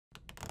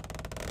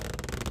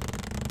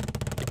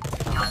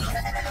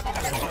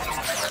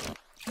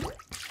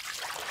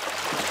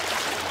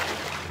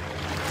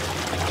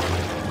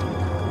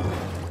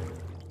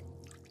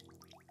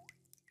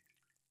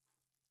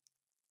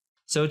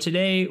So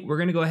today we're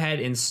going to go ahead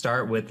and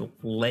start with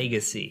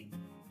Legacy.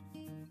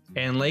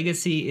 And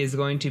Legacy is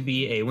going to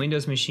be a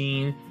Windows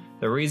machine.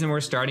 The reason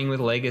we're starting with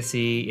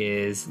Legacy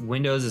is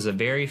Windows is a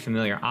very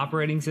familiar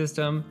operating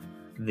system.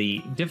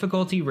 The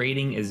difficulty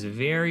rating is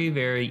very,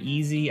 very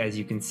easy, as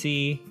you can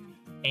see.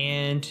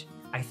 And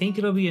I think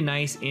it'll be a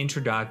nice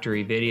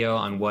introductory video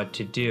on what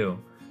to do.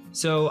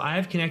 So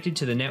I've connected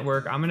to the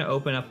network. I'm going to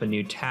open up a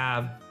new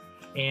tab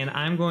and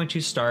I'm going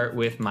to start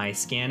with my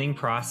scanning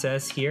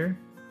process here.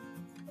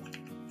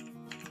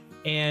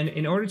 And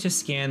in order to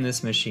scan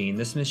this machine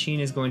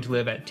is going to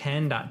live at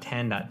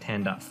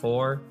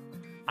 10.10.10.4.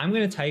 I'm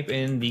going to type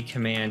in the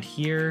command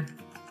here.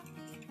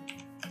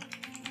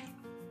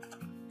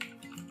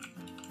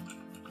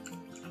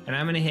 And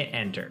I'm going to hit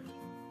enter.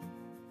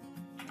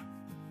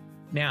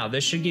 Now,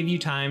 this should give you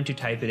time to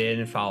type it in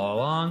and follow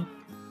along.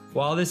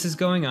 While this is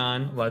going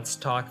on, let's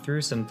talk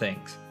through some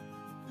things.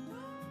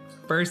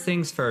 First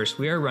things first,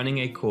 we are running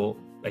a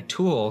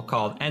tool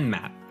called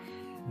Nmap.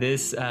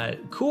 This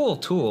cool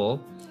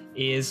tool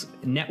is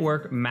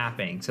network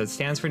mapping. So it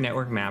stands for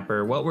network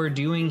mapper. What we're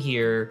doing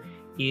here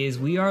is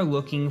we are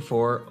looking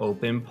for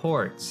open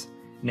ports.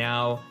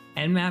 Now,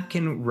 Nmap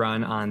can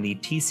run on the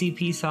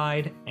TCP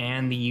side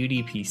and the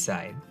UDP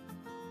side.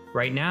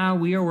 Right now,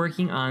 we are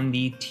working on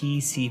the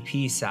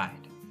TCP side.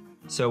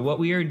 So what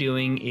we are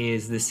doing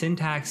is the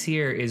syntax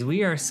here is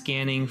we are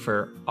scanning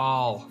for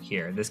all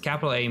here. This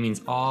capital A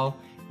means all.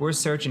 We're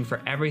searching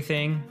for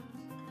everything.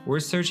 We're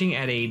searching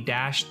at a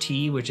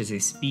 -T, which is a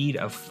speed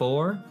of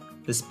 4.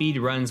 The speed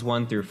runs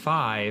 1 through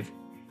 5,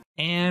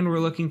 and we're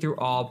looking through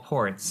all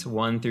ports,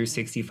 1 through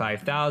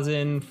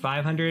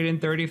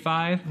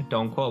 65,535.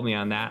 Don't quote me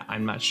on that,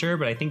 I'm not sure,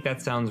 but I think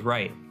that sounds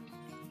right.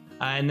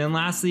 And then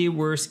lastly,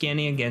 we're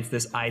scanning against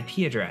this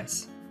IP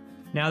address.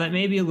 Now that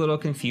may be a little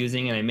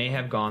confusing, and I may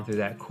have gone through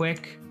that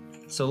quick.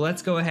 So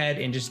let's go ahead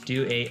and just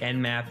do a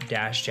nmap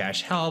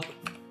 --help,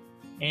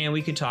 and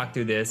we can talk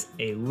through this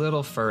a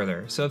little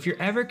further. So if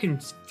you're ever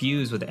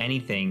confused with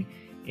anything,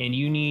 and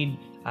you need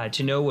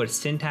to know what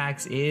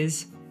syntax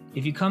is,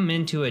 if you come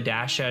into a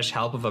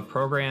 --help of a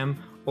program,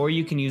 or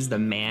you can use the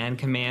man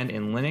command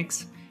in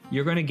Linux,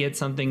 you're going to get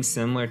something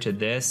similar to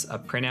this, a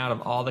printout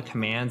of all the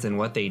commands and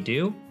what they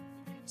do.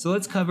 So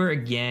let's cover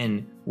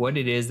again what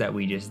it is that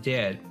we just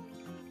did.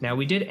 Now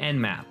we did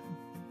nmap,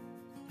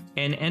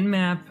 and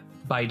nmap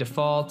by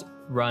default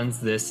runs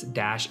this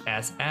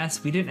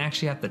 -ss. We didn't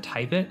actually have to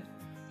type it.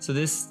 So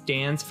this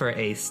stands for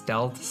a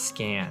stealth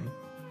scan.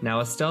 Now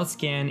a stealth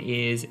scan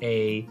is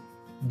a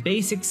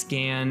basic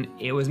scan.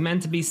 It was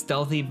meant to be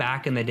stealthy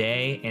back in the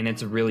day, and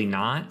it's really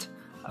not.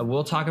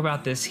 We'll talk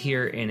about this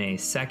here in a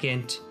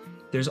second.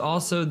 There's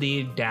also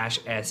the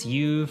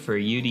 -su for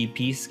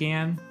UDP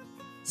scan.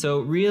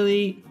 So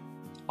really,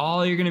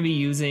 all you're going to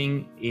be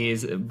using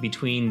is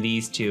between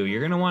these two. You're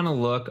going to want to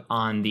look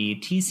on the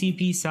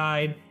TCP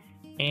side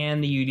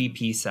and the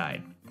UDP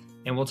side,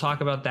 and we'll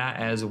talk about that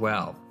as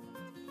well.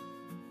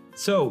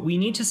 So we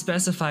need to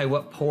specify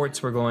what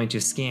ports we're going to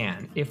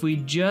scan. If we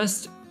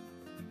just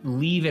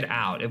leave it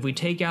out, if we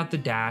take out the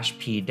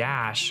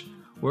 -p-,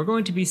 we're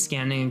going to be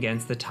scanning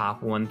against the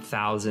top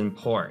 1,000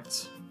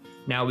 ports.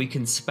 Now we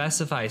can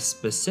specify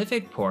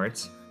specific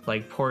ports,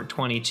 like port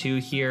 22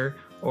 here,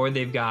 or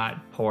they've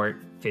got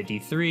port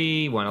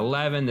 53,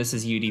 111, this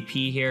is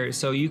UDP here.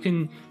 So you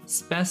can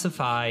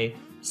specify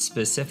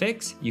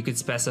specifics, you could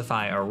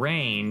specify a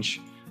range,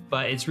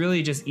 but it's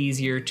really just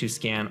easier to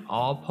scan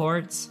all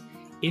ports.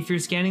 If you're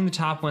scanning the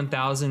top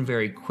 1,000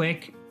 very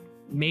quick,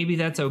 maybe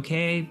that's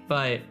okay,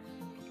 but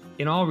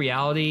in all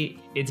reality,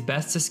 it's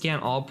best to scan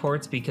all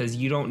ports because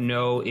you don't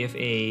know if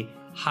a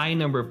high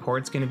number of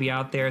ports going to be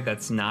out there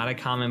that's not a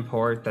common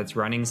port that's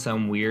running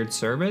some weird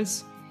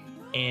service,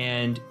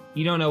 and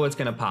you don't know what's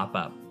going to pop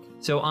up.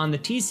 So on the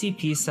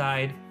TCP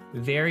side,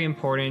 very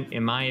important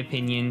in my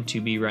opinion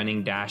to be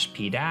running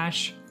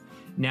 -p-.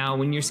 Now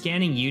when you're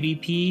scanning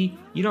UDP,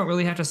 you don't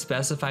really have to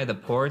specify the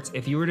ports.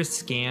 If you were to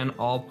scan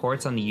all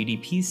ports on the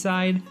UDP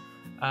side,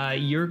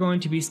 you're going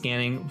to be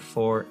scanning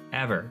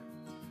forever.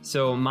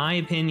 So my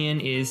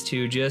opinion is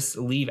to just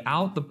leave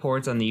out the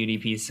ports on the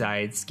UDP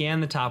side, scan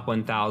the top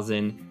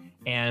 1,000,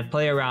 and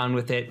play around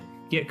with it.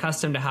 Get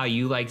accustomed to how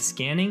you like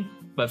scanning.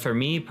 But for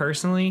me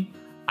personally,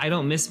 I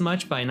don't miss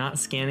much by not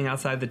scanning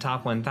outside the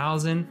top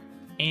 1,000,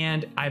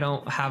 and I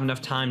don't have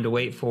enough time to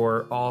wait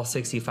for all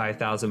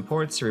 65,000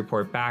 ports to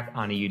report back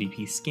on a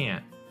UDP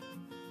scan.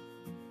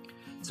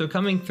 So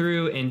coming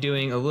through and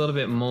doing a little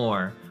bit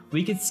more,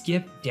 we could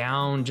skip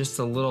down just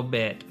a little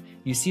bit.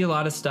 You see a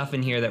lot of stuff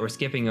in here that we're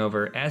skipping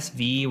over.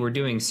 SV, we're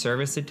doing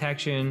service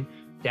detection,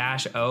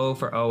 -O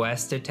for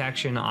OS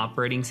detection,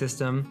 operating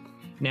system.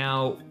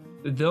 Now,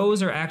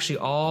 those are actually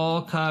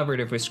all covered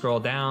if we scroll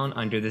down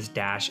under this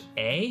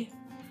 -A.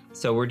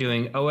 So we're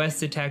doing OS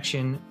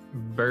detection,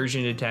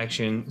 version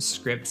detection,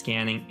 script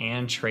scanning,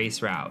 and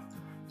trace route.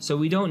 So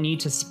we don't need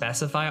to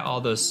specify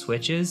all those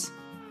switches.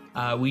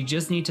 We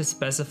just need to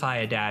specify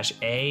a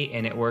 -A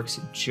and it works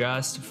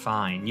just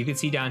fine. You can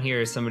see down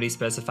here somebody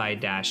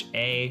specified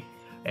 -A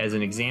as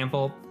an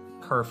example.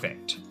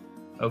 Perfect.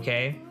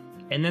 Okay.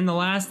 And then the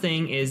last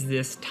thing is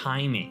this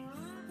timing.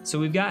 So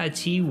we've got a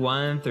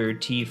T1 through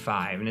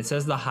T5 and it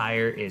says the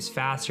higher is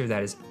faster.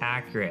 That is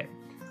accurate.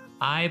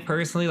 I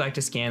personally like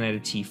to scan at a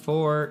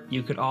T4.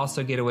 You could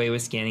also get away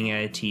with scanning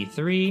at a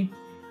T3.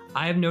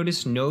 I have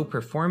noticed no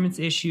performance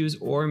issues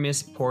or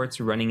missed ports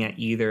running at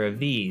either of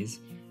these.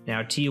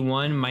 Now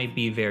T1 might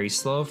be very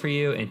slow for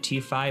you and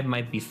T5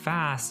 might be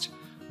fast,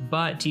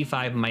 but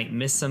T5 might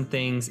miss some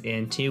things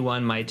and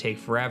T1 might take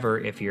forever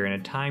if you're in a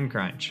time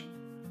crunch.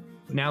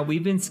 Now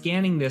we've been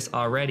scanning this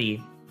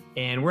already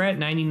and we're at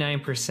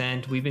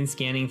 99%. We've been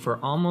scanning for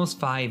almost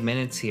 5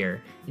 minutes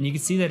here. And you can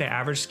see that an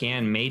average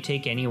scan may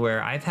take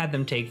anywhere. I've had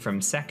them take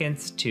from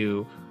seconds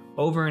to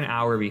over an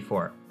hour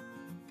before.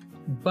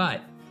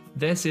 But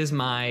this is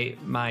my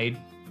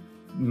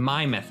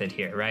method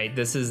here, right?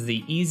 This is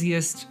the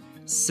easiest,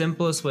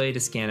 simplest way to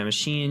scan a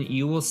machine.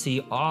 You will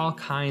see all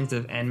kinds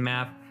of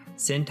Nmap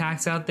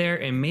syntax out there,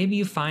 and maybe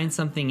you find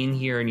something in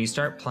here and you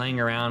start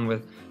playing around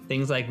with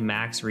things like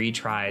max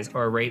retries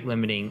or rate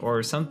limiting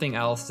or something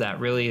else that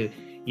really,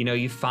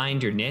 you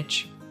find your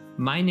niche.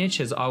 My niche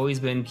has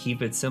always been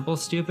keep it simple,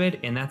 stupid,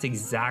 and that's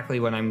exactly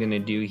what I'm gonna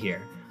do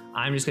here.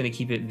 I'm just gonna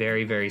keep it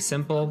very, very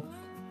simple.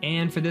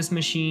 And for this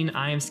machine,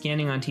 I am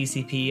scanning on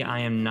TCP. I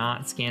am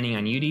not scanning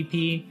on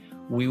UDP.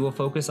 We will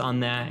focus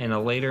on that in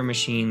a later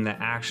machine that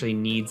actually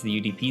needs the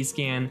UDP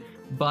scan,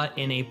 but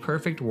in a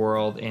perfect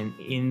world and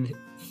in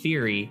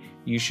theory,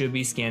 you should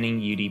be scanning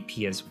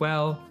UDP as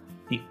well.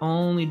 The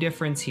only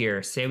difference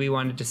here, say we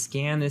wanted to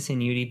scan this in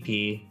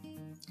UDP,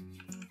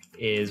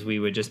 is we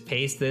would just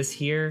paste this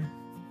here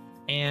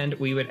and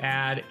we would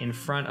add in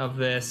front of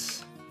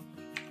this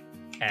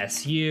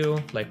SU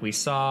like we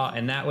saw,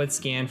 and that would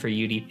scan for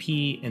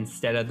UDP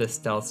instead of the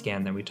stealth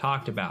scan that we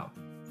talked about.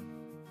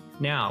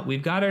 Now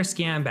we've got our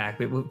scan back,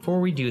 but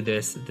before we do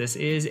this, this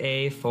is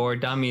a For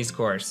Dummies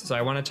course, so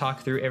I want to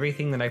talk through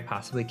everything that I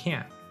possibly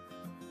can.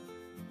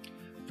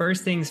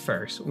 First things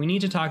first, we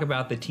need to talk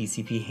about the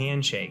TCP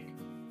handshake.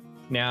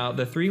 Now,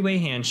 the three-way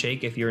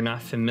handshake, if you're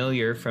not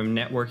familiar from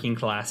networking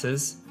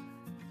classes,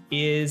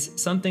 is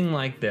something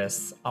like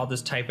this. I'll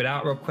just type it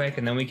out real quick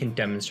and then we can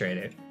demonstrate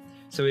it.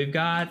 So we've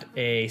got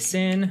a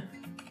SYN,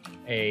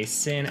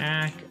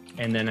 ACK,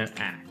 and then an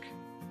ACK.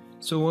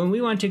 So when we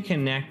want to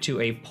connect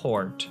to a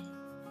port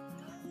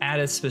at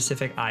a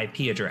specific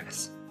IP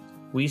address,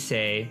 we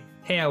say,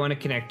 hey, I want to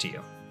connect to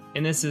you.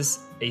 And this is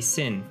a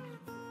SYN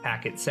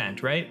packet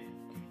sent, right?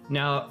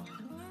 Now,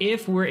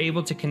 if we're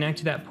able to connect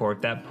to that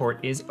port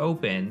is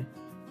open,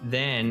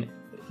 then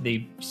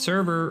the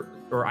server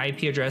or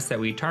IP address that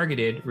we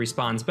targeted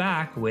responds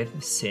back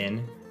with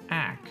SYN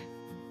ACK.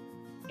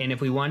 And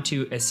if we want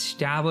to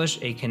establish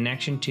a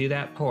connection to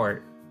that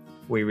port,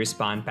 we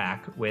respond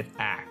back with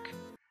ACK.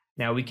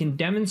 Now we can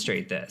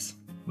demonstrate this.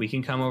 We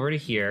can come over to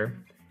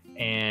here,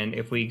 and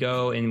if we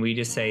go and we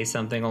just say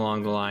something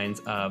along the lines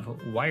of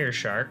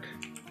Wireshark,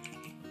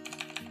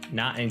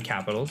 not in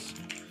capitals,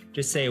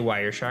 just say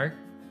Wireshark.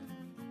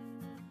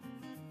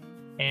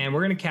 And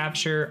we're going to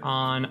capture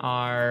on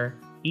our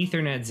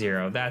Ethernet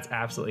 0. That's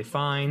absolutely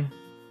fine.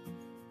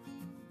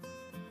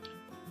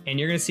 And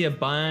you're going to see a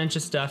bunch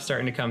of stuff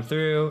starting to come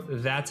through.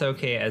 That's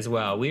okay as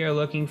well. We are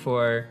looking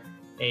for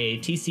a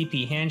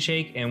TCP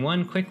handshake, and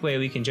one quick way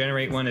we can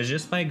generate one is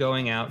just by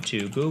going out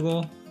to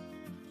Google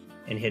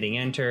and hitting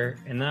enter.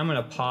 And then I'm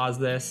going to pause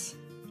this.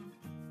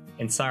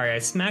 And sorry, I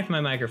smacked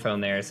my microphone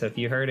there. So if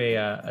you heard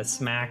a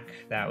smack,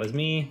 that was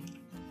me.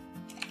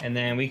 And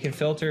then we can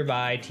filter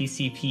by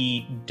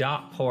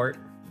TCP.port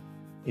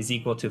is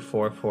equal to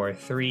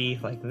 443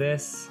 like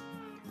this.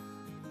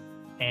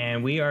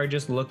 And we are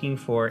just looking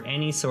for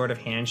any sort of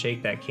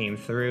handshake that came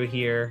through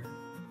here.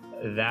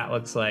 That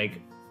looks like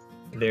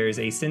there's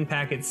a SYN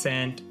packet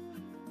sent,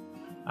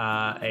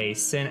 a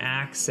SYN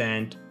ACK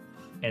sent,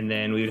 and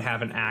then we would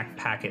have an ACK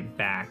packet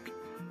back.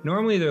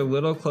 Normally they're a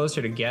little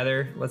closer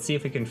together. Let's see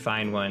if we can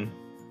find one.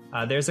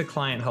 There's a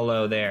client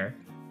hello there.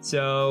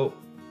 So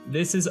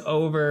this is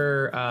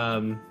over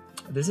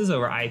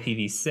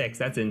IPv6.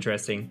 That's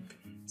interesting.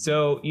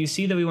 So you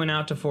see that we went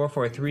out to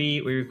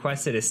 443. We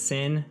requested a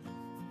SYN.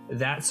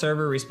 That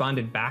server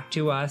responded back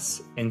to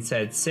us and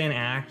said, SYN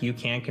ACK, you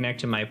can connect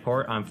to my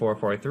port on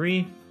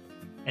 443.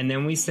 And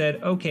then we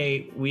said,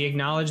 okay, we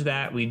acknowledge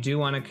that. We do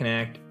want to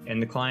connect.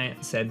 And the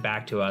client said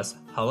back to us,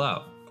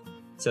 hello.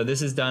 So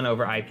this is done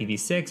over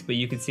IPv6, but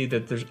you can see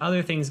that there's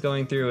other things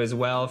going through as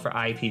well for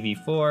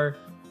IPv4.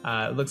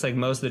 It looks like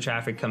most of the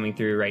traffic coming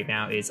through right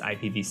now is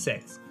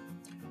IPv6.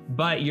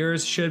 But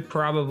yours should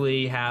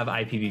probably have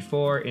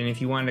IPv4, and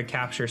if you wanted to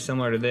capture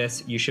similar to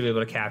this, you should be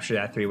able to capture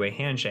that three-way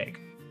handshake.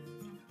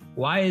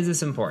 Why is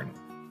this important?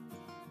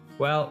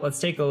 Well, let's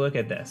take a look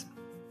at this.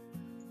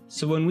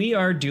 So when we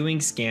are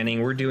doing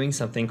scanning, we're doing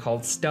something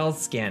called stealth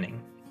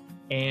scanning.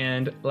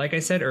 And like I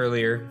said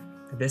earlier,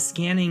 the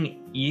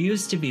scanning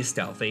used to be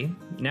stealthy.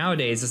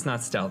 Nowadays, it's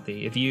not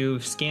stealthy. If you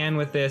scan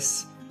with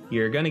this,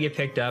 you're going to get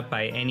picked up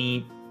by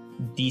any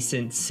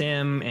decent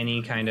SIM,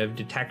 any kind of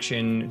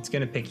detection, it's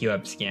going to pick you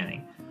up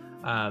scanning.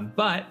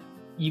 But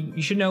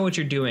you should know what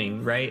you're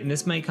doing, right? And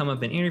this might come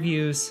up in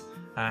interviews.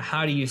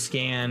 How do you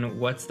scan?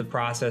 What's the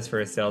process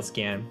for a cell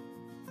scan?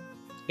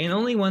 And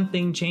only one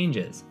thing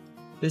changes.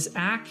 This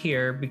ACK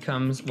here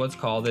becomes what's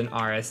called an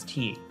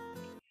RST.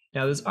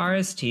 Now this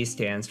RST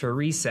stands for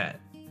reset.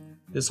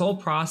 This whole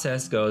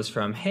process goes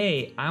from,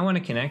 hey, I want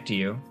to connect to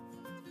you,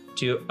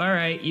 to, all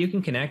right, you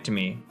can connect to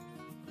me,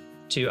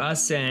 to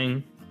us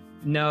saying,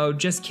 no,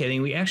 just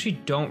kidding, we actually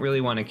don't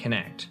really want to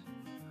connect.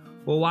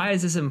 Well, why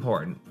is this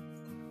important?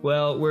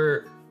 Well,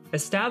 we're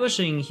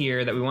establishing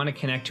here that we want to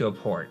connect to a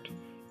port.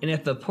 And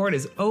if the port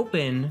is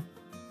open,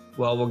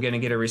 well, we're going to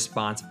get a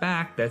response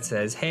back that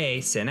says, hey,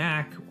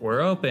 SYNAC, we're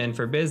open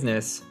for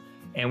business.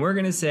 And we're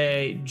going to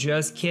say,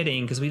 just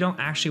kidding, because we don't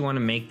actually want to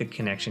make the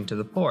connection to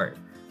the port.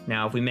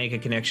 Now, if we make a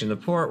connection to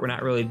the port, we're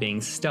not really being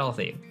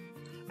stealthy.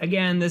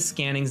 Again, this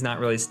scanning's not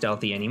really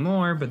stealthy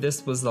anymore, but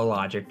this was the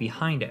logic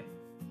behind it.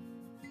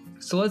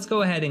 So let's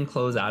go ahead and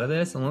close out of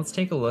this, and let's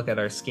take a look at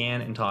our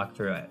scan and talk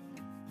through it.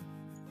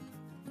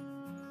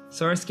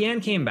 So our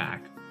scan came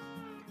back,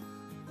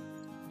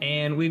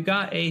 and we've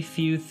got a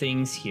few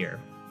things here.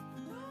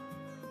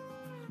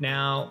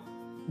 Now,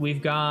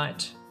 we've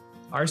got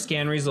our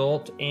scan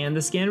result, and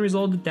the scan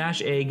result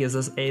 -A gives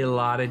us a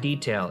lot of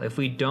detail. If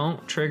we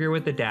don't trigger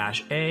with the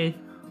 -A,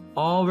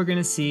 all we're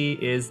gonna see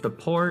is the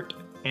port,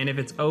 and if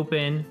it's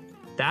open,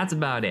 that's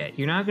about it.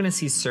 You're not gonna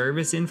see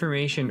service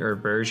information or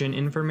version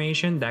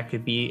information that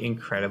could be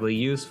incredibly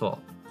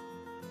useful.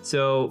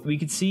 So we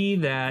could see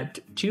that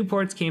 2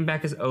 ports came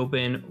back as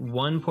open,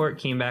 1 port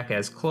came back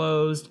as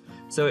closed,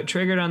 so it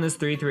triggered on this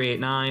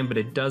 3389, but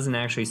it doesn't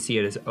actually see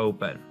it as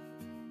open.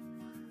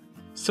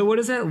 So what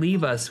does that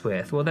leave us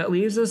with? Well, that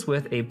leaves us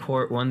with a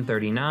port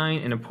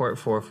 139 and a port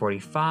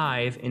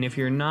 445, and if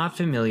you're not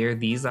familiar,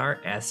 these are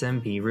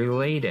SMB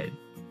related.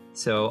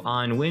 So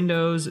on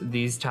Windows,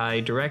 these tie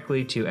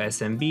directly to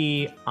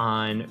SMB.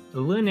 On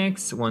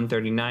Linux,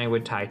 139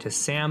 would tie to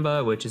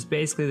Samba, which is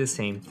basically the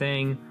same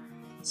thing.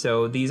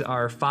 So these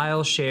are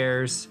file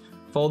shares,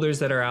 folders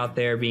that are out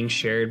there being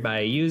shared by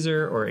a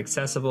user or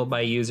accessible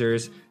by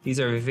users. These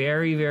are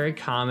very, very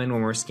common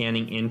when we're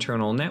scanning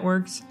internal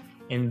networks,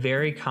 and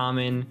very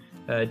common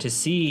to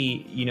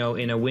see,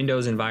 in a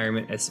Windows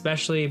environment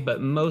especially, but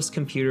most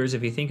computers,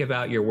 if you think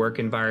about your work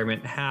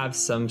environment, have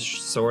some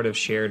sort of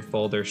shared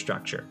folder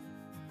structure.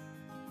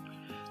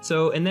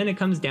 So, and then it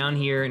comes down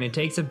here and it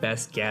takes a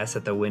best guess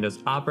at the Windows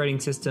operating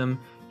system.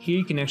 Here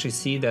you can actually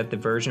see that the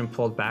version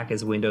pulled back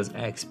is Windows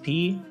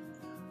XP.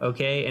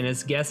 Okay, and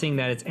it's guessing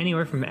that it's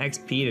anywhere from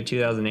XP to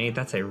 2008.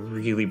 That's a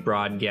really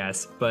broad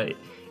guess, but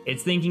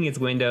it's thinking it's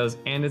Windows,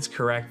 and it's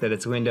correct that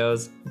it's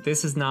Windows.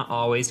 This is not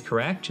always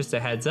correct, just a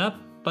heads up,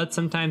 but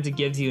sometimes it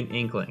gives you an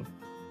inkling.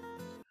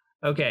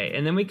 Okay,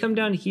 and then we come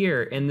down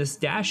here, and this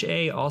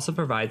 -A also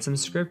provides some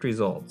script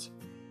results.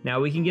 Now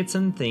we can get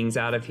some things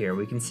out of here.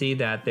 We can see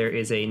that there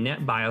is a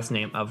NetBIOS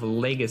name of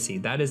Legacy.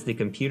 That is the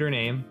computer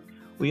name.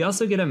 We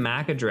also get a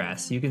MAC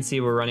address. You can see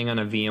we're running on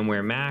a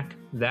VMware Mac.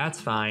 That's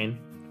fine.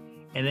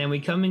 And then we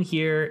come in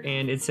here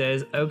and it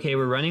says, okay,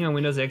 we're running on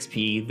Windows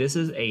XP. This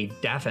is a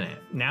definite.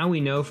 Now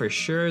we know for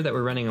sure that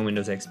we're running on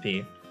Windows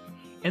XP.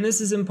 And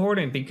this is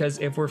important because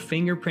if we're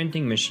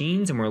fingerprinting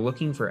machines and we're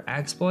looking for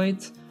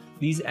exploits,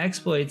 these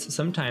exploits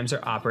sometimes are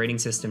operating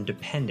system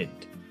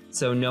dependent.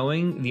 So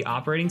knowing the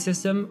operating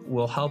system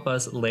will help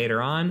us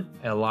later on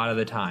a lot of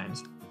the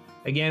times.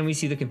 Again, we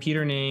see the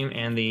computer name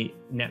and the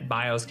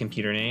NetBIOS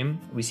computer name.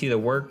 We see the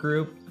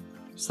workgroup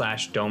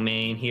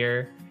 /domain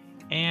here,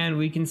 and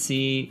we can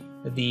see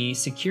the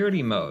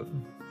security mode.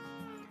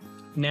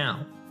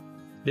 Now,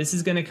 this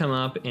is going to come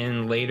up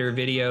in later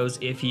videos.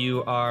 If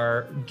you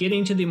are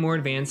getting to the more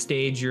advanced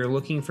stage, you're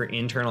looking for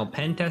internal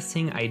pen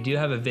testing, I do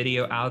have a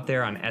video out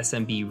there on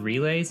SMB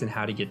relays and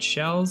how to get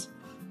shells.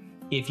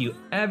 If you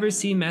ever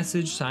see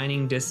message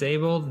signing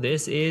disabled,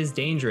 this is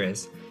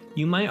dangerous.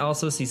 You might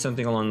also see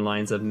something along the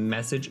lines of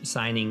message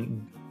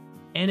signing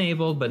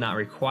enabled but not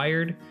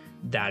required.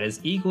 That is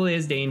equally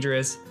as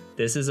dangerous.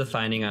 This is a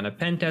finding on a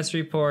pen test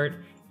report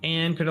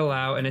and could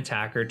allow an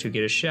attacker to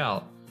get a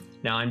shell.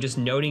 Now I'm just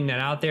noting that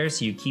out there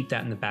so you keep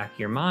that in the back of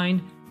your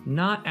mind.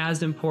 Not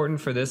as important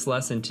for this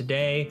lesson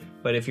today,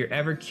 but if you're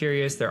ever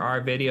curious, there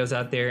are videos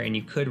out there and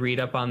you could read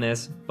up on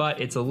this, but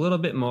it's a little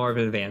bit more of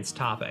an advanced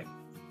topic.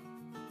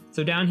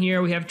 So down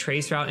here we have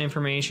traceroute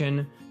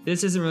information.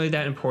 This isn't really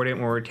that important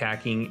when we're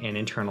attacking an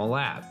internal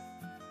lab.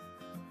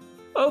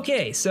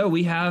 Okay, so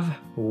we have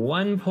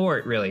one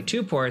port, really,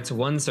 2 ports,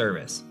 1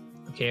 service.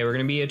 Okay, we're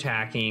gonna be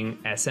attacking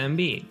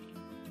SMB.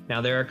 Now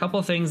there are a couple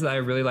things that I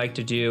really like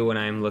to do when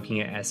I'm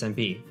looking at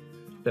SMB.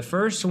 The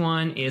first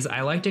one is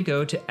I like to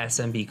go to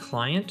SMB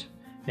client.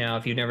 Now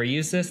if you've never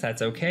used this,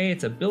 that's okay.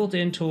 It's a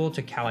built-in tool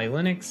to Kali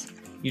Linux.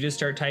 You just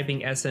start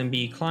typing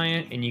SMB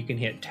client and you can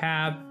hit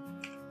tab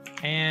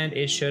and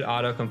it should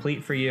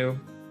autocomplete for you.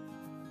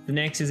 The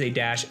next is a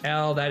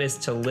 -L, that is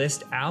to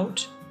list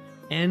out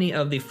any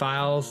of the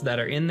files that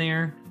are in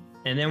there.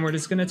 And then we're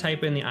just gonna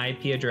type in the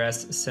IP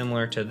address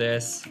similar to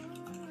this.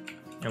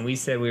 And we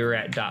said we were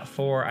at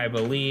 .4, I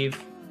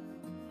believe.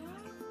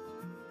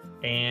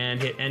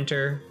 And hit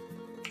enter.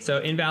 So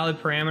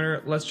invalid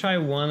parameter. Let's try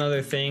one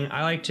other thing.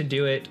 I like to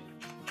do it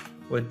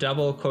with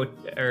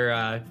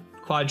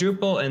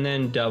quadruple and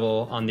then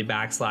double on the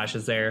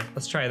backslashes there.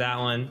 Let's try that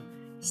one.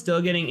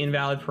 Still getting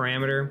invalid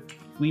parameter.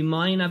 We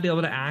might not be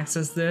able to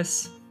access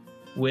this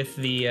with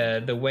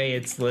the way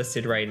it's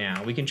listed right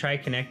now. We can try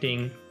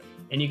connecting,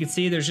 and you can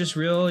see there's just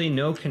really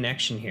no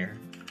connection here.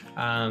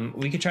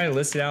 We could try to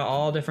list it out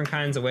all different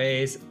kinds of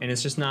ways, and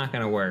it's just not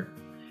going to work.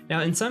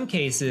 Now, in some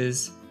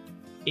cases,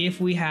 if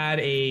we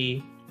had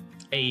a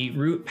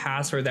root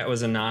password that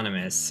was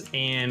anonymous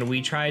and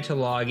we tried to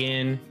log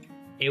in,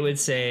 it would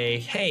say,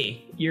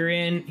 hey, you're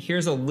in,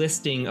 here's a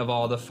listing of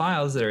all the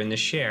files that are in the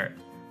share.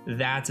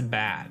 That's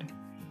bad.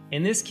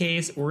 In this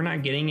case, we're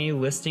not getting a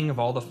listing of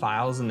all the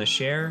files in the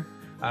share.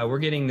 We're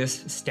getting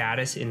this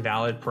status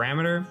invalid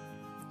parameter,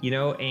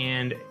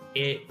 and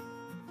it,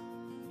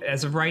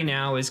 as of right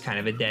now, is kind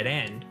of a dead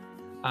end.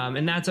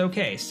 And that's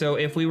okay. So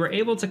if we were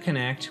able to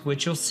connect,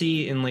 which you'll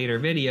see in later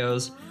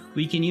videos,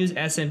 we can use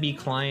SMB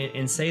client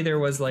and say there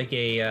was like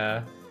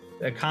a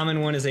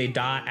common one is a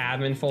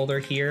 .admin folder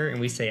here, and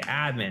we say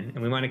admin,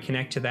 and we want to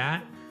connect to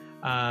that.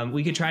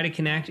 We could try to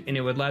connect, and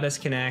it would let us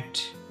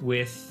connect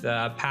with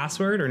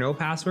password or no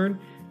password.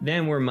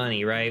 Then we're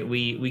money, right?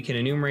 We can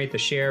enumerate the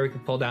share, we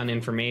can pull down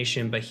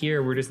information, but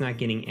here we're just not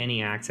getting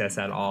any access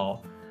at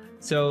all.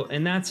 So,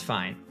 and that's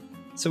fine.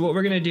 So what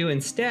we're going to do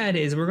instead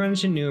is we're going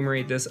to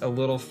enumerate this a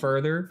little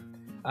further.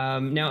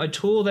 Now, a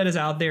tool that is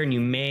out there and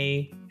you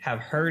may have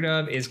heard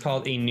of is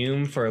called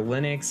enum for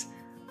Linux.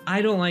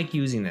 I don't like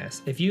using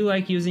this. If you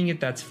like using it,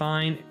 that's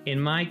fine.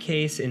 In my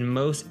case, in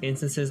most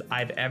instances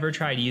I've ever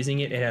tried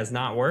using it, it has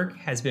not worked,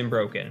 has been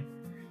broken.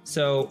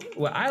 So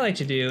what I like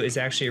to do is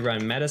actually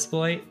run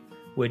Metasploit,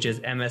 which is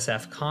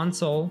MSF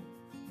console,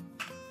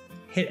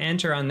 hit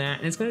enter on that,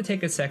 and it's going to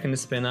take a second to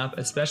spin up,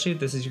 especially if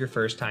this is your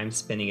first time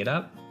spinning it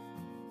up.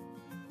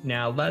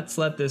 Now let's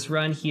let this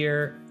run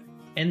here,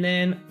 and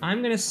then I'm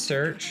going to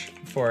search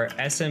for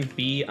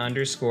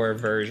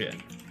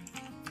SMB_version.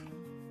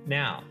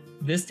 Now,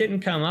 this didn't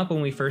come up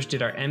when we first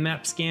did our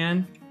mmap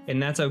scan,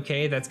 and that's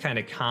okay, that's kind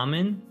of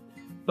common,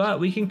 but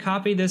we can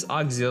copy this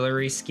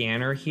auxiliary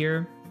scanner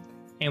here,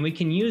 and we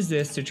can use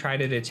this to try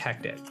to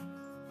detect it.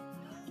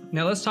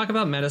 Now let's talk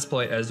about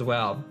Metasploit as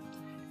well.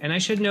 And I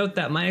should note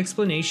that my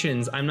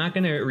explanations, I'm not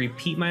going to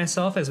repeat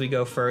myself as we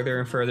go further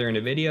and further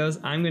into videos.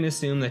 I'm going to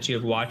assume that you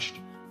have watched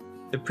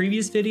the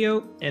previous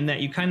video and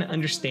that you kind of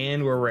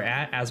understand where we're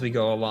at as we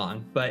go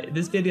along. But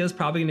this video is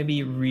probably going to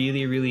be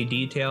really, really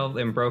detailed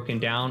and broken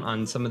down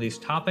on some of these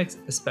topics,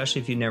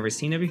 especially if you've never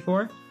seen it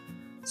before.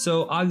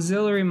 So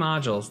auxiliary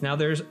modules. Now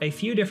there's a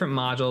few different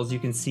modules you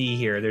can see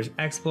here. There's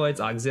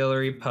exploits,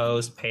 auxiliary,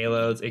 post,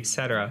 payloads,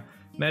 etc.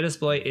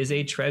 Metasploit is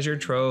a treasure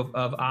trove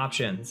of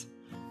options.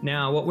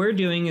 Now what we're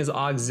doing is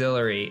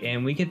auxiliary,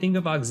 and we can think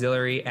of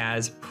auxiliary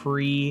as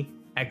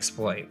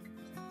pre-exploit.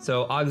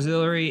 So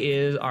auxiliary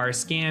is our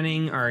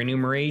scanning, our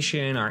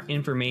enumeration, our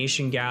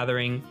information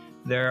gathering.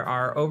 There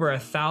are over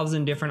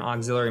 1,000 different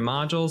auxiliary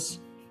modules.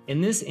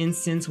 In this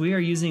instance, we are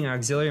using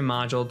auxiliary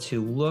module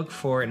to look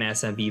for an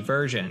SMB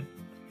version.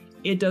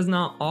 It does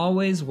not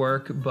always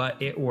work,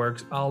 but it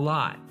works a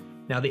lot.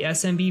 Now the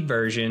SMB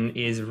version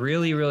is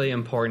really, really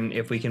important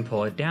if we can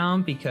pull it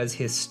down, because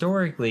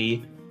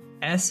historically,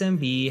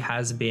 SMB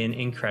has been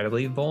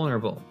incredibly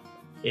vulnerable.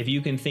 If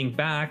you can think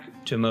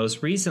back to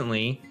most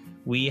recently,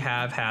 we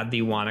have had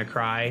the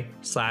WannaCry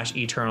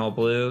 /Eternal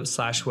Blue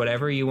 /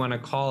 whatever you want to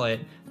call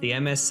it, the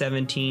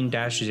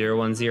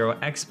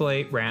MS17-010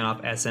 exploit ran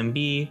off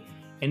SMB,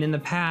 and in the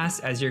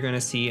past, as you're going to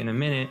see in a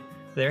minute,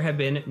 there have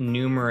been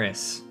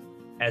numerous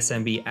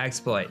SMB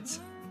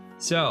exploits.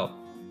 So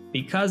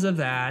because of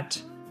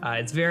that,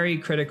 it's very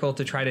critical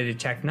to try to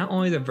detect not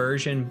only the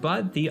version,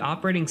 but the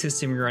operating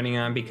system you're running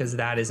on, because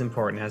that is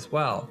important as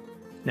well.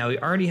 Now we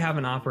already have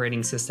an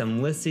operating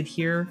system listed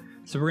here,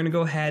 so we're going to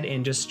go ahead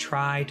and just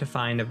try to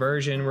find a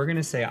version. We're going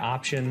to say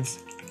options.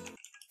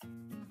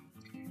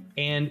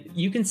 And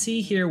you can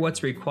see here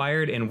what's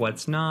required and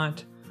what's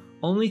not.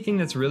 Only thing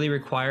that's really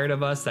required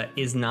of us that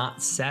is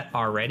not set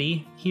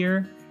already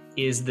here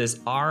is this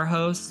R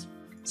host.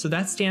 So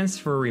that stands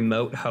for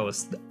remote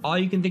host. All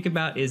you can think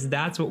about is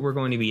that's what we're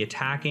going to be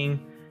attacking.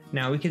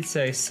 Now we could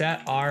say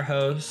set R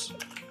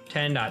host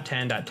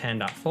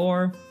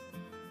 10.10.10.4.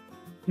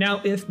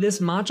 Now, if this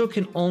module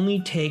can only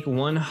take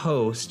one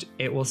host,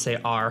 it will say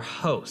R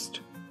host.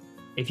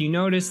 If you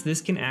notice,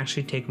 this can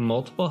actually take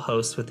multiple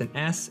hosts with an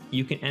S.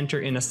 You can enter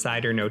in a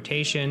CIDR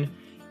notation,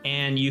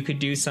 and you could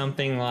do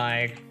something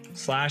like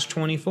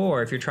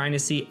 /24 if you're trying to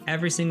see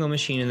every single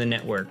machine in the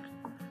network.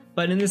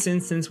 But in this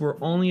instance, we're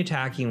only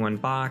attacking one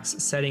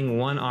box. Setting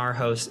one R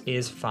host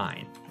is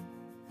fine.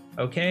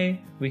 Okay,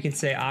 we can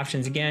say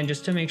options again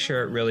just to make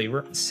sure it really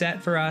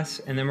set for us,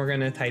 and then we're going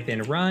to type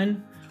in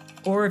run.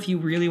 Or if you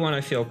really want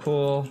to feel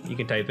cool, you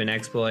can type in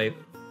exploit.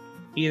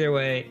 Either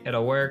way,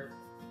 it'll work.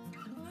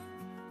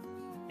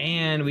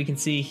 And we can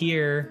see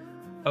here,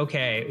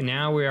 okay,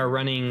 now we are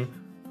running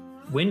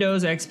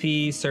Windows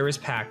XP Service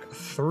Pack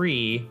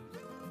 3,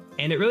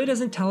 and it really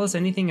doesn't tell us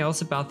anything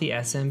else about the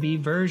SMB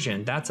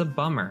version. That's a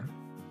bummer.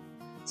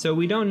 So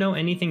we don't know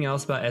anything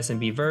else about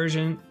SMB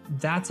version.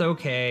 That's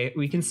okay.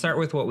 We can start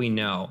with what we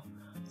know.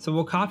 So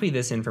we'll copy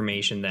this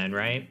information then,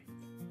 right?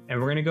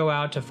 And we're gonna go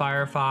out to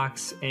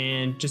Firefox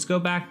and just go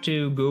back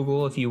to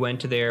Google if you went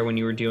to there when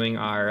you were doing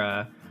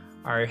our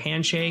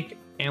handshake,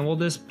 and we'll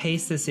just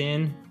paste this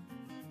in,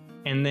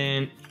 and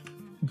then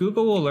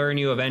Google will learn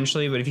you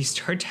eventually, but if you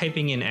start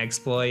typing in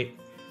exploit,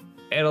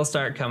 it'll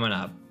start coming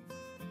up,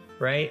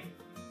 right?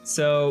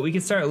 So we can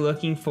start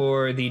looking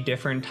for the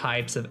different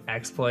types of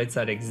exploits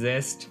that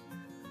exist.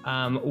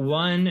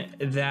 One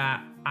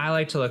that I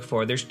like to look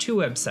for, there's two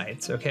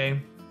websites, okay?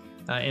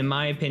 In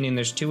my opinion,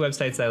 there's two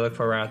websites that I look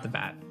for right off the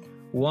bat.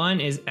 One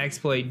is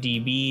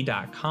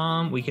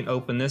exploitdb.com. We can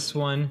open this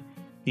one.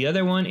 The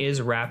other one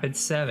is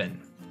Rapid7.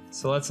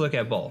 So let's look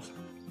at both.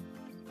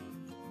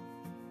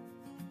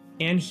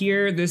 And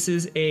here, this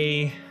is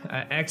a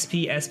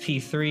XP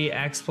SP3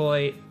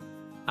 exploit.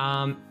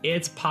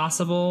 It's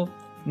possible.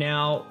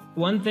 Now,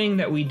 one thing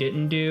that we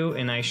didn't do,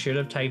 and I should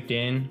have typed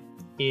in,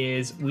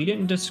 is we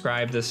didn't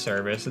describe the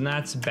service, and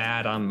that's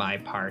bad on my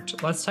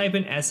part. Let's type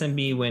in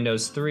SMB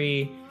Windows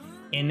 3.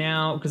 And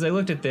now, because I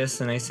looked at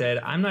this and I said,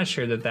 I'm not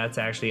sure that that's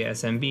actually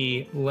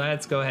SMB,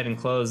 let's go ahead and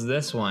close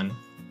this one.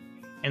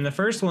 And the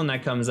first one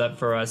that comes up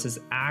for us is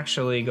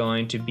actually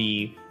going to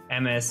be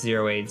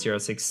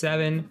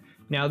MS08067.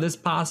 Now, this is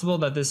possible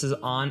that this is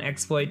on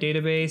exploit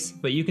database,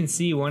 but you can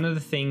see one of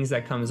the things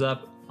that comes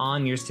up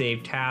on your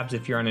saved tabs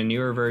if you're on a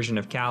newer version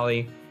of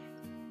Kali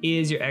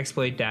is your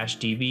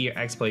exploit-db, your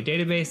exploit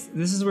database.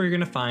 This is where you're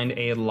gonna find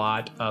a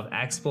lot of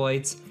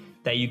exploits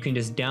that you can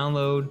just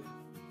download,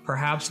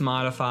 perhaps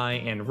modify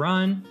and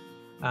run,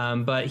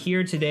 but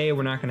here today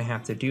we're not going to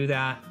have to do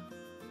that.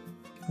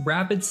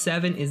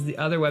 Rapid7 is the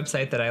other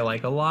website that I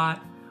like a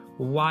lot.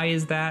 Why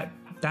is that?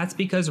 That's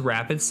because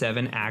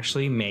Rapid7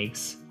 actually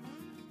makes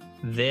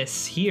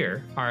this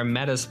here, our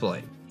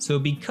Metasploit. So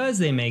because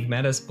they make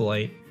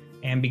Metasploit,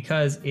 and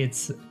because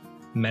it's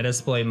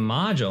Metasploit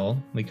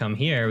module, we come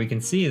here, we can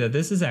see that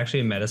this is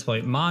actually a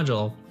Metasploit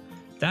module.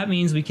 That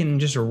means we can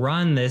just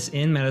run this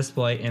in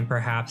Metasploit and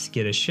perhaps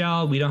get a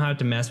shell. We don't have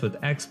to mess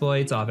with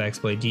exploits off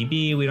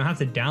exploit-db. We don't have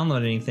to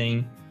download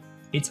anything.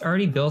 It's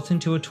already built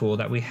into a tool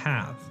that we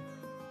have.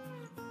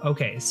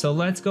 Okay, so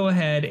let's go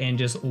ahead and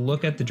just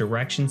look at the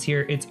directions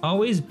here. It's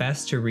always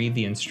best to read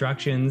the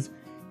instructions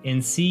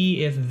and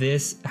see if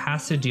this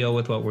has to deal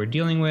with what we're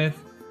dealing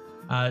with.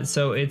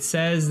 So it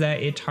says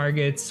that it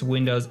targets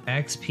Windows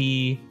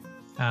XP,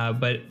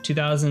 but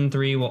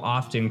 2003 will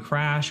often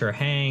crash or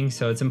hang,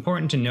 so it's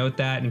important to note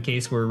that in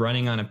case we're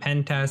running on a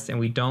pen test and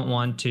we don't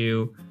want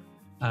to,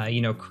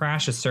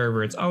 crash a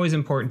server. It's always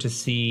important to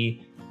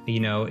see,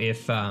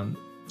 if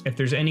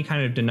there's any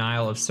kind of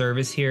denial of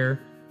service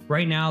here.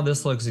 Right now,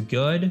 this looks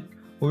good.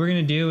 What we're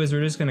gonna do is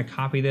we're just gonna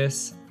copy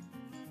this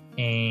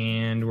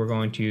and we're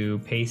going to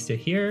paste it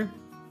here.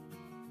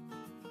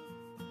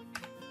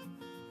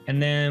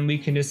 And then we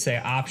can just say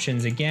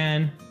options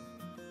again.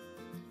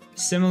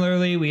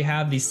 Similarly, we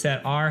have the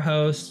set R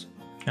host.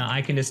 Now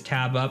I can just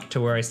tab up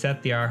to where I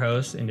set the R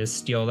host and just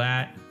steal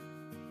that.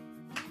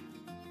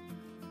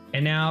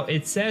 And now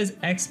it says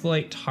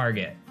exploit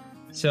target.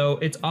 So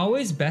it's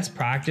always best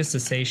practice to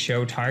say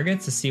show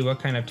targets to see what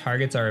kind of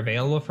targets are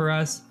available for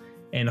us.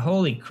 And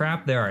holy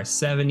crap, there are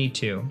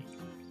 72.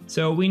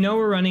 So we know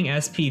we're running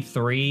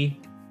SP3,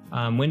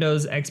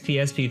 Windows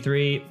XP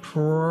SP3,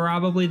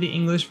 probably the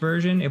English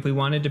version if we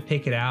wanted to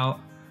pick it out.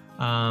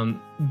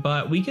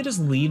 But we could just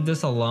leave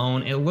this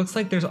alone. It looks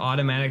like there's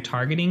automatic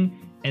targeting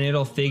and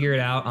it'll figure it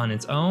out on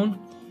its own.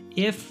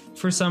 If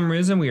for some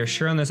reason we are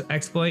sure on this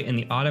exploit and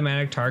the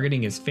automatic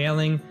targeting is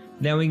failing,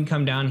 then we can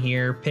come down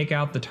here, pick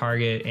out the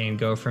target and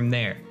go from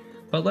there.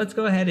 But let's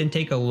go ahead and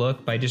take a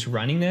look by just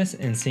running this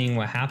and seeing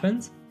what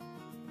happens.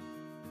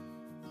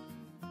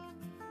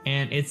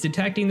 And it's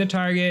detecting the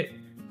target.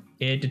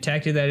 It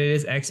detected that it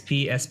is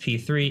XP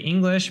SP3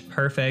 English,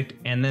 perfect,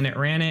 and then it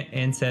ran it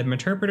and said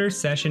Meterpreter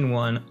session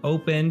 1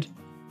 opened.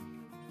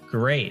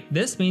 Great,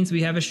 this means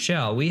we have a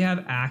shell, we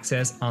have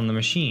access on the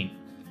machine.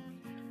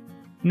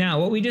 Now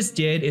what we just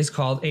did is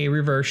called a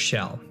reverse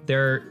shell.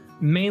 There are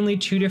mainly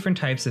two different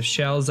types of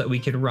shells that we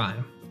could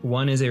run.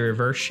 One is a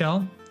reverse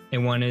shell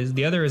and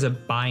the other is a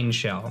bind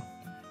shell.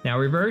 Now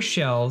reverse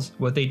shells,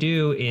 what they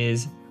do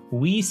is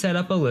we set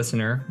up a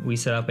listener, we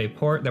set up a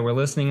port that we're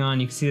listening on.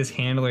 You can see this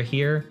handler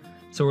here.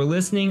 So we're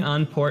listening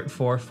on port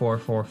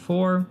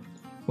 4444.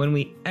 When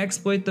we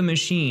exploit the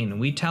machine,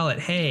 we tell it,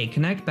 hey,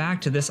 connect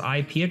back to this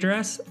IP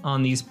address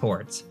on these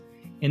ports.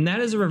 And that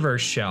is a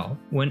reverse shell.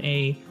 When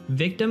a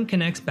victim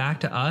connects back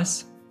to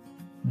us,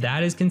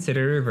 that is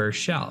considered a reverse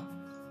shell.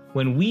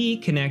 When we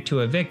connect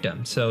to a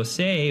victim, so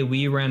say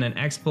we run an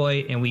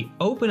exploit and we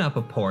open up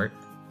a port,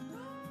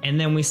 and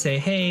then we say,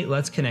 hey,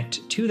 let's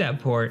connect to that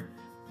port,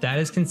 that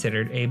is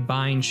considered a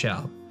bind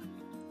shell.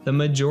 The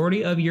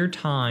majority of your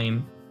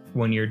time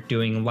when you're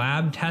doing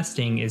lab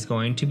testing is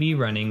going to be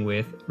running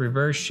with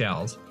reverse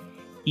shells,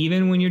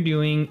 even when you're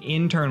doing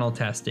internal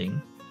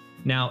testing.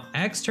 Now,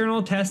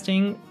 external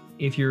testing,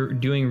 if you're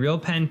doing real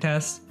pen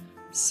tests,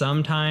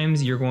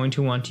 sometimes you're going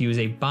to want to use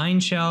a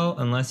bind shell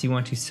unless you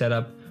want to set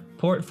up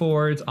port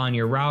forwards on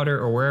your router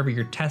or wherever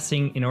you're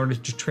testing in order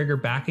to trigger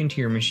back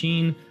into your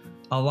machine.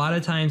 A lot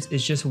of times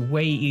it's just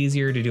way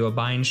easier to do a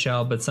bind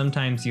shell, but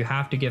sometimes you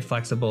have to get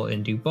flexible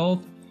and do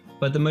both.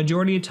 But the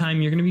majority of the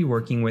time you're going to be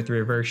working with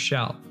reverse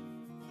shell.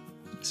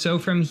 So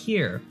from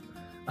here,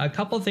 a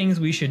couple things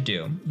we should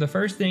do. The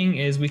first thing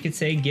is we could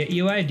say get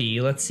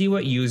UID. Let's see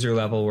what user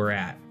level we're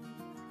at.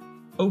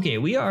 Okay,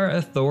 we are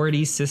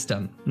authority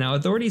system. Now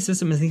authority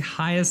system is the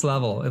highest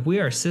level. If we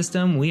are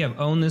system, we have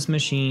owned this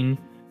machine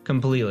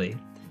completely.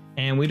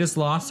 And we just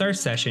lost our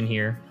session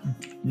here.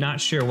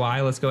 Not sure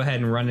why. Let's go ahead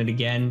and run it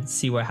again,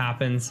 see what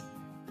happens.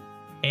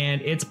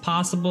 And it's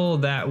possible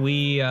that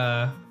we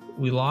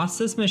lost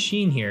this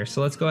machine here.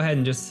 So let's go ahead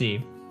and just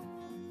see.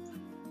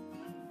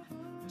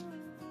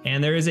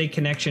 And there is a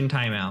connection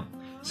timeout.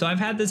 So I've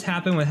had this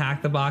happen with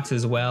hackthebox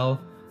as well.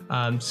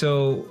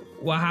 So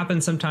what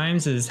happens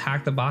sometimes is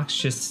hackthebox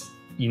just,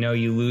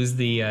 you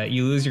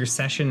lose your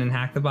session in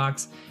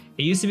hackthebox.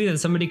 It used to be that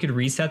somebody could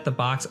reset the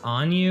box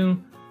on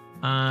you.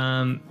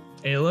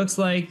 It looks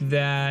like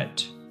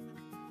that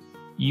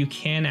you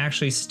can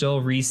actually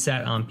still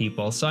reset on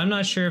people. So I'm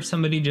not sure if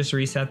somebody just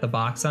reset the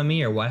box on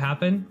me or what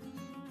happened.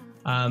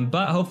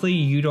 But hopefully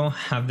you don't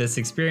have this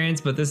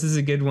experience, but this is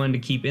a good one to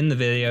keep in the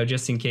video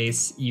just in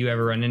case you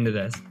ever run into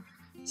this.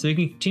 So you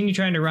can continue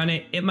trying to run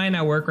it. It might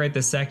not work right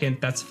this second,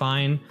 that's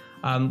fine.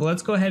 But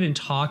let's go ahead and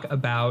talk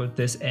about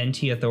this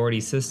NT authority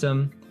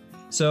system.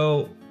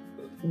 So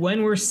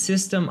when we're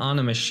system on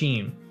a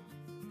machine,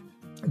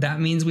 that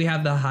means we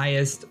have the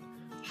highest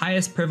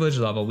privilege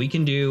level. We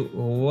can do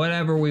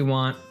whatever we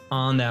want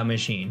on that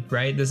machine,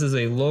 right? This is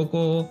a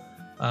local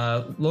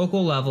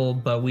level,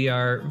 but we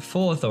are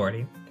full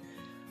authority.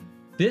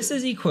 This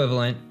is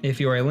equivalent, if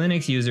you're a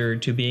Linux user,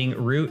 to being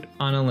root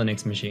on a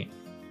Linux machine,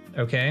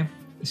 okay?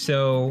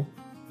 So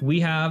we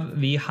have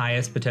the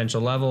highest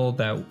potential level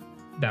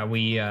that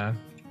we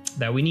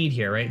need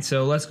here, right?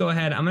 So let's go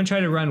ahead. I'm gonna try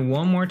to run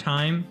one more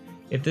time.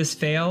 If this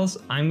fails,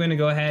 I'm gonna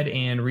go ahead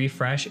and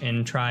refresh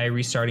and try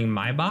restarting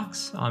my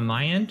box on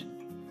my end.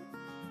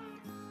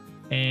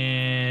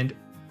 And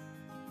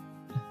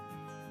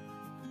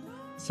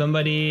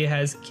somebody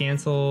has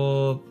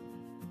canceled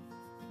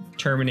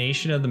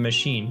termination of the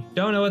machine.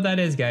 Don't know what that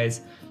is,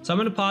 guys. So I'm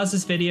gonna pause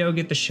this video,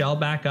 get the shell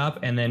back up,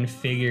 and then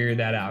figure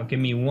that out. Give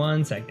me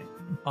 1 second.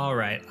 All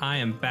right, I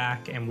am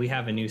back and we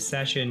have a new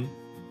session.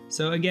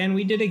 So again,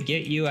 we did a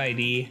get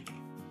UID.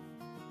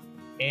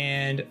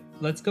 And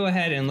let's go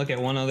ahead and look at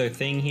one other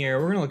thing here.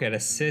 We're gonna look at a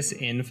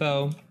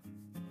sysinfo.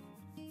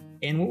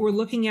 And what we're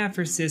looking at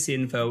for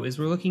sysinfo is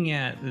we're looking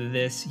at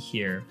this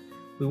here.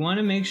 We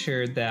wanna make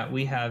sure that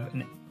we have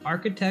an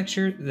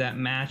architecture that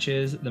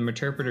matches the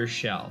Meterpreter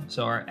shell.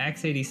 So our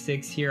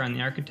x86 here on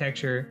the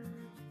architecture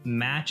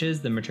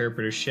matches the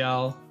Meterpreter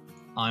shell.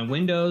 On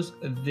Windows,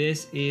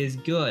 this is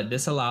good.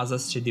 This allows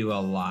us to do a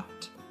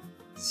lot.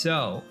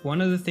 So one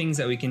of the things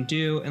that we can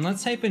do, and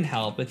let's type in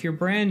help if you're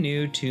brand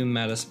new to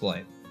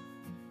Metasploit.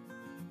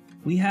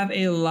 We have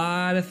a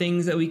lot of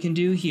things that we can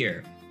do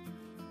here.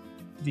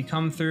 If you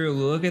come through,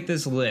 look at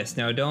this list.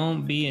 Now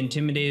don't be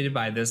intimidated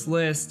by this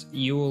list.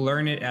 You will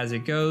learn it as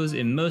it goes,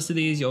 and most of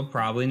these you'll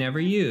probably never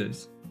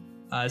use.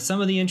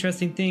 Some of the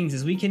interesting things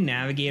is we can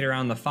navigate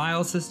around the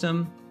file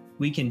system.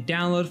 We can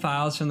download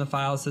files from the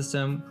file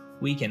system.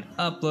 We can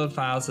upload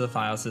files to the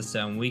file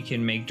system. We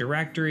can make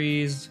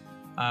directories.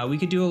 We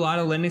could do a lot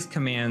of Linux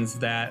commands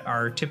that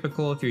are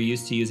typical if you're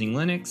used to using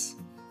Linux.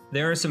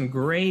 There are some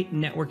great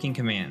networking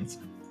commands.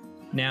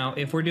 Now,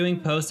 if we're doing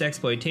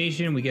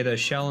post-exploitation, we get a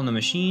shell on the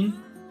machine,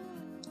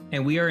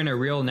 and we are in a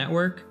real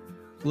network.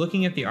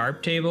 Looking at the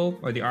ARP table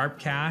or the ARP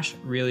cache,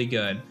 really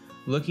good.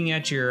 Looking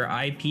at your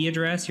IP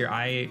address, your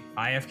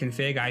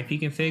ifconfig,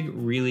 ipconfig,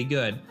 really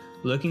good.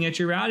 Looking at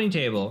your routing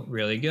table,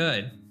 really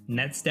good.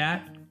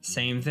 Netstat,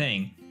 same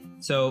thing.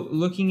 So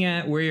looking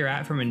at where you're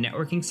at from a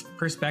networking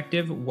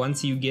perspective,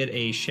 once you get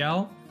a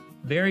shell,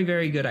 very,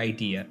 very good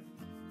idea.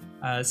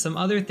 Some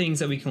other things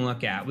that we can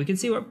look at. We can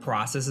see what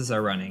processes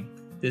are running.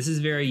 This is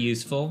very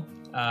useful.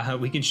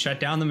 We can shut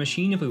down the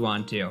machine if we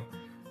want to.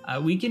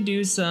 We can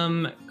do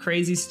some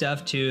crazy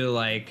stuff too,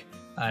 like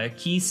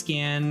key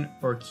scan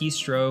or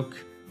keystroke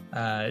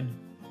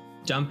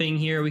dumping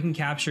here. We can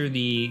capture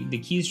the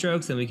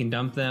keystrokes and we can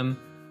dump them.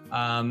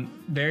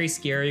 Very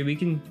scary. We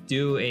can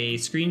do a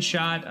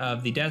screenshot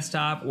of the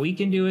desktop. We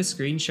can do a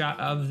screenshot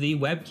of the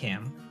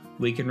webcam.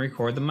 We can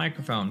record the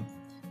microphone.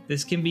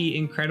 This can be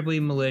incredibly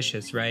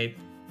malicious, right?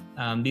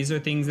 These are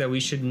things that we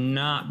should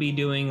not be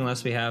doing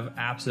unless we have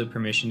absolute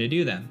permission to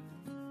do them.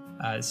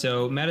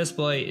 So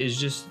Metasploit is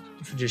just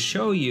to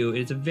show you,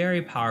 it's a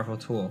very powerful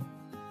tool.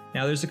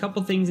 Now there's a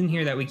couple things in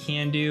here that we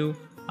can do.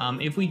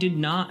 If we did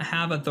not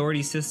have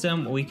authority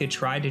system, we could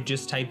try to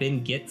just type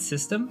in get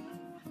system.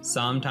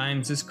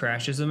 Sometimes this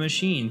crashes a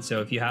machine.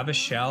 So if you have a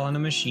shell on a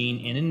machine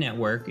in a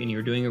network and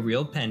you're doing a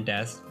real pen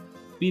test,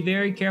 be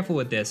very careful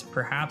with this.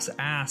 Perhaps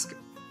ask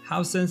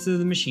how sensitive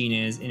the machine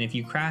is, and if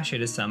you crash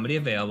it, is somebody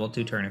available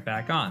to turn it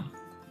back on?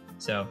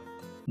 So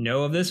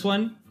no of this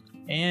one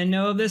and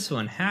no of this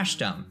one, hash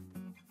dump.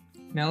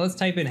 Now let's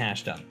type in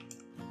hash dump.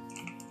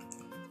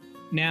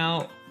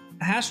 Now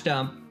hash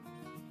dump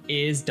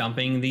is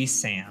dumping the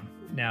SAM.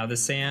 Now the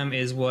SAM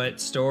is what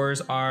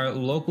stores our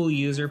local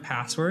user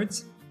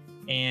passwords,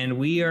 and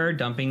we are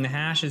dumping the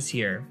hashes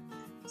here.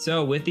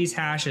 So with these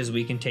hashes,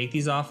 we can take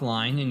these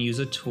offline and use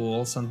a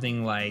tool,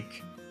 something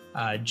like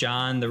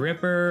John the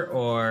Ripper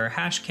or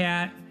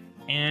Hashcat,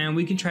 and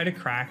we can try to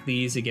crack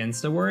these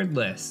against a word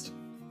list.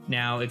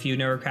 Now, if you've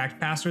never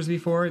cracked passwords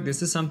before,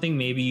 this is something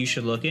maybe you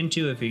should look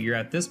into if you're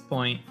at this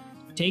point.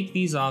 Take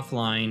these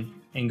offline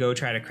and go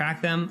try to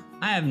crack them.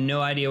 I have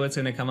no idea what's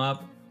going to come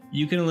up.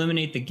 You can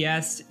eliminate the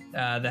guest,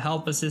 the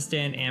help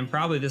assistant, and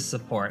probably the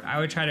support. I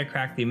would try to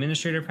crack the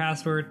administrator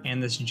password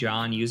and this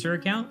John user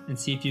account and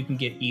see if you can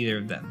get either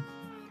of them.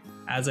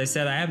 As I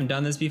said, I haven't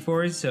done this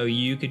before, so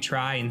you could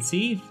try and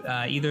see if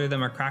either of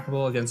them are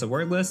crackable against a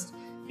word list.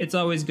 It's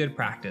always good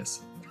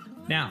practice.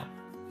 Now,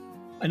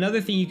 another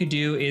thing you could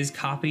do is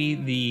copy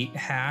the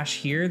hash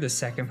here, the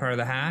second part of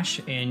the hash,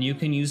 and you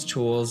can use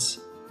tools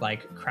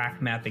like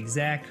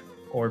crackmapexec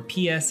or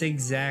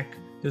psexec.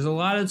 There's a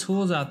lot of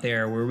tools out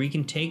there where we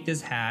can take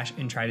this hash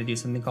and try to do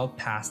something called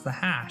pass the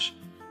hash.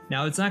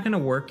 Now, it's not going to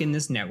work in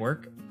this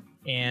network,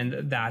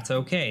 and that's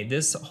okay.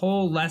 This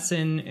whole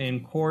lesson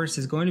and course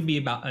is going to be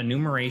about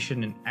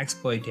enumeration and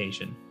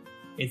exploitation.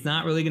 It's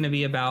not really going to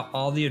be about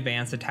all the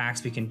advanced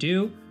attacks we can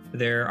do.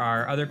 There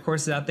are other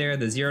courses out there.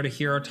 The Zero to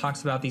Hero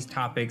talks about these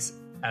topics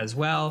as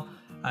well.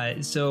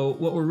 So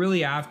what we're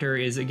really after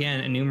is,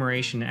 again,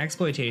 enumeration and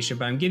exploitation,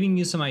 but I'm giving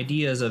you some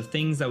ideas of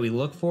things that we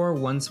look for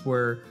once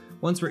we're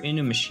in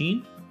a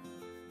machine.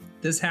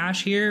 This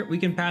hash here, we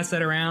can pass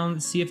that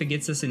around, see if it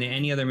gets us into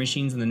any other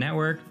machines in the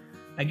network.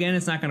 Again,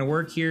 it's not going to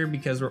work here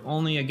because we're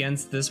only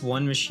against this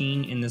one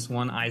machine in this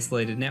one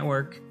isolated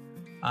network.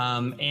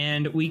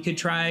 And we could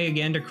try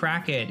again to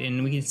crack it,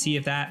 and we can see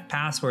if that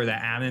password,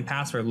 that admin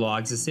password,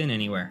 logs us in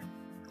anywhere.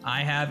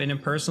 I have, in a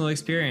personal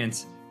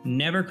experience,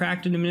 never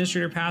cracked an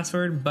administrator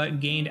password, but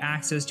gained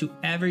access to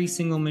every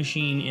single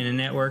machine in a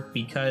network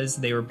because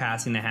they were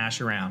passing the hash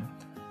around.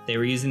 They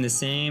were using the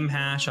same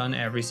hash on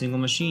every single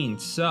machine.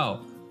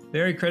 So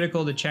very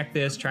critical to check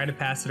this, try to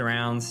pass it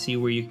around, see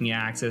where you can get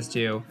access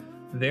to.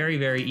 Very,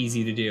 very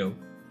easy to do.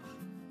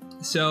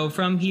 So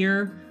from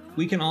here,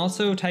 we can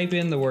also type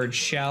in the word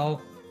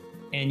shell,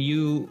 and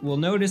you will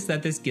notice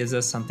that this gives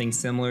us something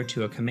similar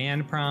to a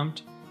command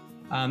prompt.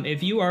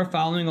 If you are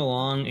following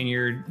along and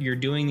you're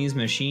doing these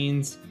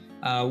machines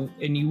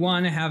and you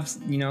want to have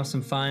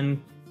some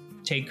fun,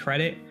 take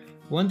credit,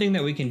 one thing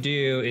that we can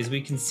do is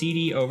we can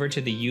cd over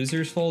to the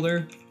users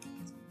folder,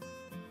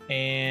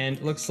 and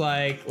looks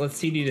like, let's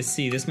cd to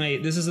C. This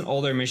is an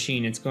older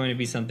machine. It's going to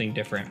be something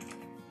different.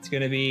 It's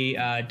going to be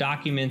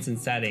documents and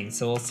settings.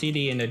 So we'll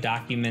cd into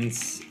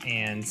documents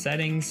and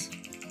settings,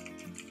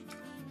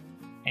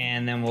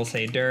 and then we'll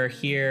say dir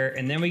here,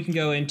 and then we can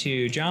go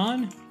into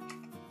John,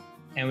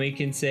 and we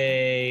can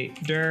say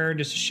dir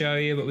just to show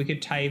you, but we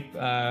could type,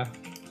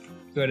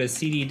 go to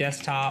cd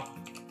desktop,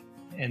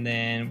 and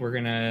then we're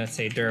gonna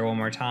say dir one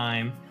more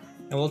time,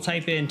 and we'll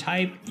type in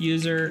type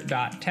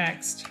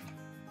user.text.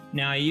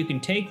 Now you can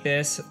take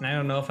this, and I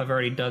don't know if I've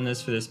already done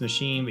this for this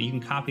machine, but you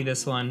can copy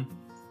this one.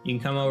 You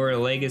can come over to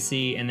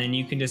legacy, and then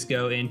you can just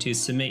go into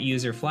submit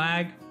user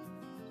flag,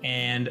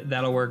 and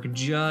that'll work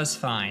just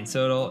fine.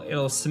 So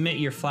it'll submit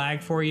your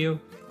flag for you,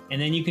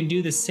 and then you can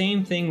do the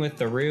same thing with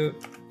the root.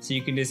 So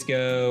you can just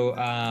go,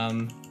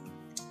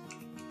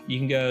 you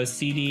can go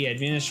cd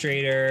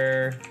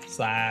administrator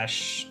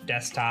 /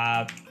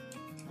 desktop,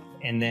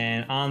 and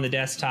then on the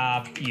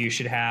desktop you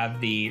should have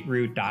the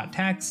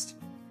root.text.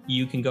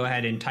 You can go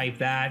ahead and type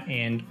that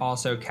and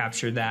also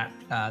capture that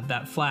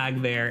that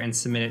flag there and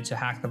submit it to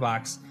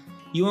hackthebox.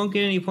 You won't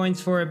get any points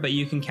for it, but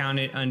you can count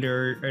it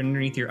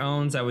underneath your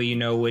own, so that way you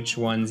know which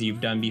ones you've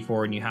done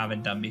before and you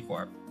haven't done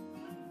before.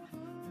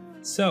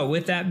 So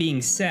with that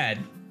being said,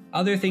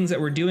 other things that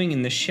we're doing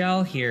in the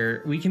shell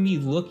here, we can be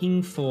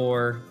looking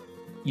for,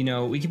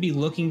 we could be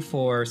looking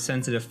for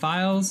sensitive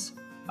files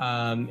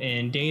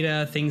and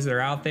data, things that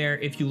are out there.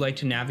 If you like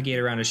to navigate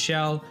around a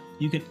shell,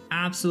 you can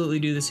absolutely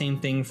do the same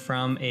thing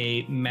from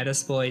a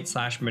Metasploit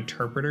 /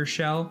 Meterpreter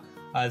shell.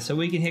 So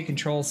we can hit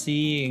Control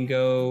C and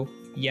go,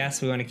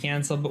 yes, we want to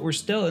cancel, but we're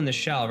still in the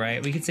shell,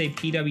 right? We could say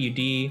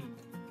pwd,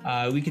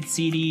 we could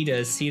cd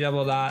to c//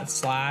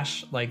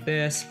 like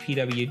this,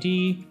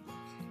 pwd.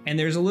 And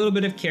there's a little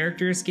bit of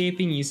character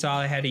escaping. You saw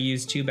I had to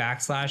use 2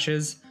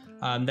 backslashes.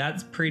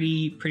 That's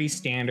pretty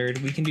standard.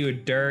 We can do a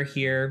dir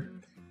here,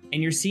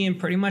 and you're seeing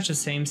pretty much the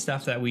same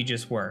stuff that we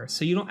just were.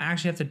 So you don't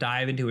actually have to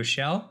dive into a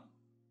shell.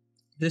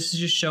 This is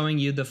just showing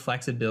you the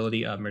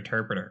flexibility of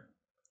Meterpreter.